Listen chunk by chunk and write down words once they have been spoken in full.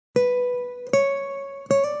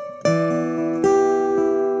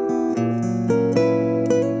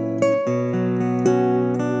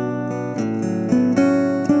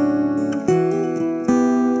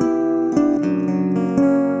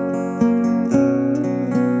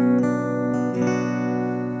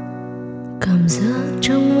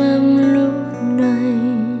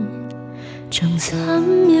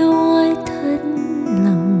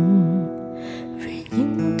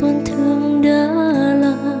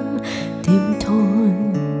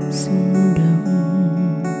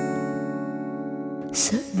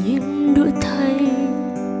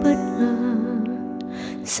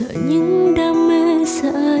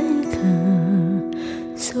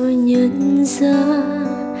ra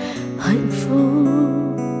hạnh phúc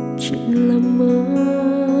chỉ là mơ.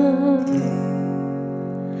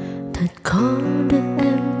 Thật khó để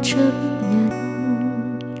em chấp nhận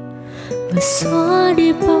và xóa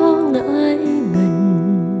đi bao ngại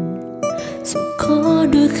ngần, dù có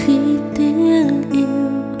đôi khi tiếng yêu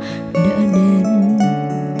đã đến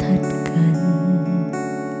thật gần.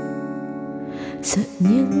 Sợ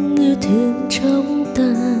những yêu thương trong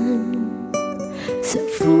tan, sợ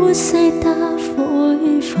phút giây ta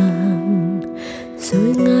vội vàng,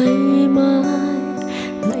 rồi ngày mai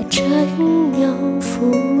lại trách nhau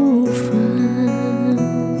phũ phàng.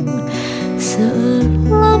 Sợ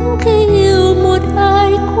lắm khi yêu một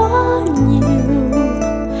ai quá nhiều,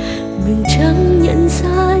 mình chẳng nhận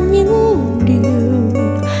ra những điều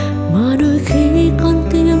mà đôi khi con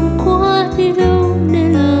tim quá yêu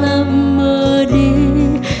nên làm mờ đi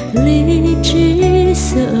lý trí.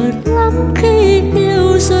 Sợ lắm khi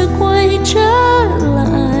yêu rồi quay trở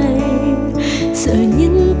lại, sợ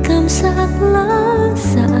những cảm giác lá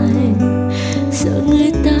dại, sợ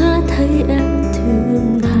người ta thấy em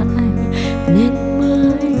thương hại nên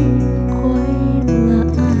mới quay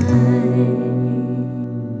lại.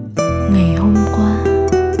 Ngày hôm qua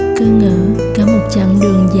cứ ngỡ cả một chặng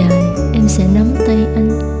đường dài em sẽ nắm tay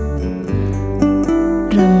anh,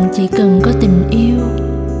 rằng chỉ cần có tình yêu,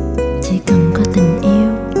 chỉ cần có tình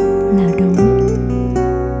yêu là đủ.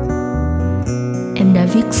 Em đã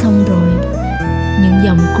viết xong rồi những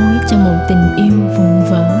dòng cuối cho một tình yêu vụn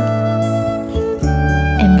vỡ.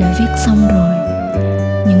 Em đã viết xong rồi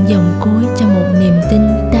những dòng cuối cho một niềm tin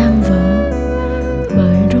tan vỡ.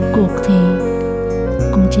 Bởi rốt cuộc thì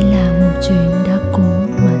cũng chỉ là một chuyện đã cũ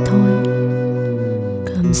mà thôi.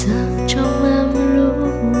 Cảm giác trong em lúc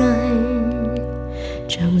này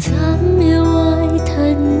chẳng dám yêu ai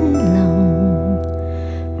thật lòng,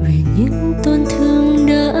 vì những tổn thương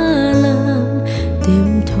đã làm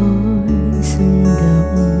tim thôi rung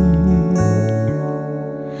động.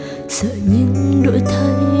 Sợ những đổi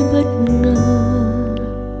thay bất ngờ,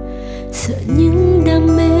 sợ những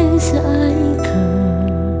đam mê dại khờ,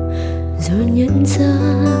 rồi nhận ra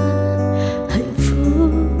hạnh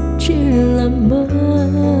phúc chỉ là mơ.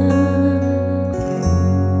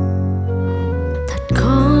 Thật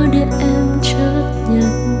khó để em chấp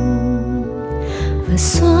nhận và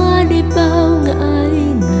xóa đi bao ngại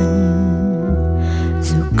ngần,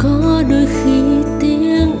 dù có đôi khi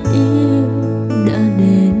tiếng yêu đã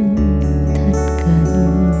đến thật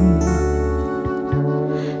gần.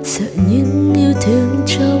 Sợ những yêu thương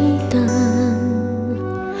trong tan,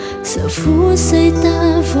 sợ phút giây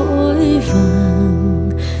ta vội vàng,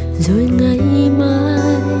 rồi ngày mai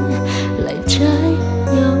lại trách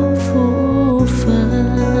nhau phũ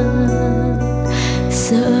phàng.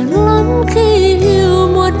 Sợ lắm khi yêu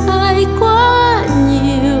một ai quá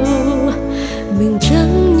nhiều, mình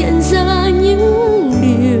chẳng nhận ra những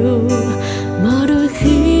điều mà đôi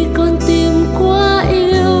khi con tim quá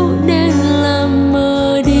yêu nên làm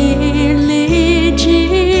mờ đi lý trí.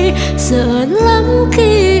 Sợ lắm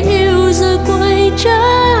khi yêu rồi quay trở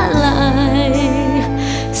lại,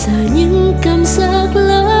 sợ những cảm giác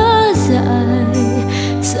lỡ dại,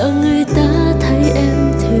 sợ người ta thấy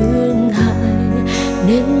em thương hại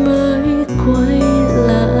nên mới quay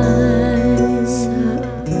lại. Sợ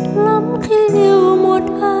lắm khi yêu một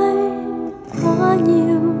ai quá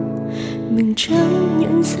nhiều, mình chẳng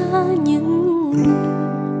nhận ra những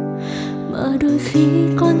điều mà đôi khi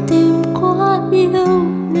con tim quá yêu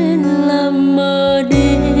nên làm mờ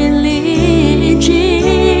đi lý trí.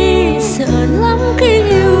 Sợ lắm khi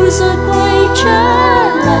yêu rồi quay trở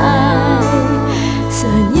lại, sợ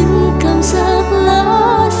những cảm giác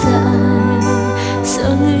lỡ dại,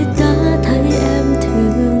 sợ người ta thấy em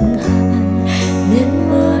thương hại nên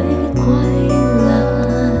mới quay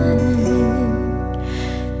lại.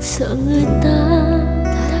 Sợ người ta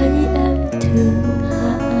thấy em thương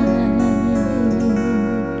hại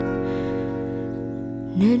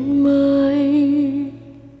nên mới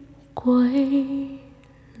quay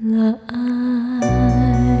lại.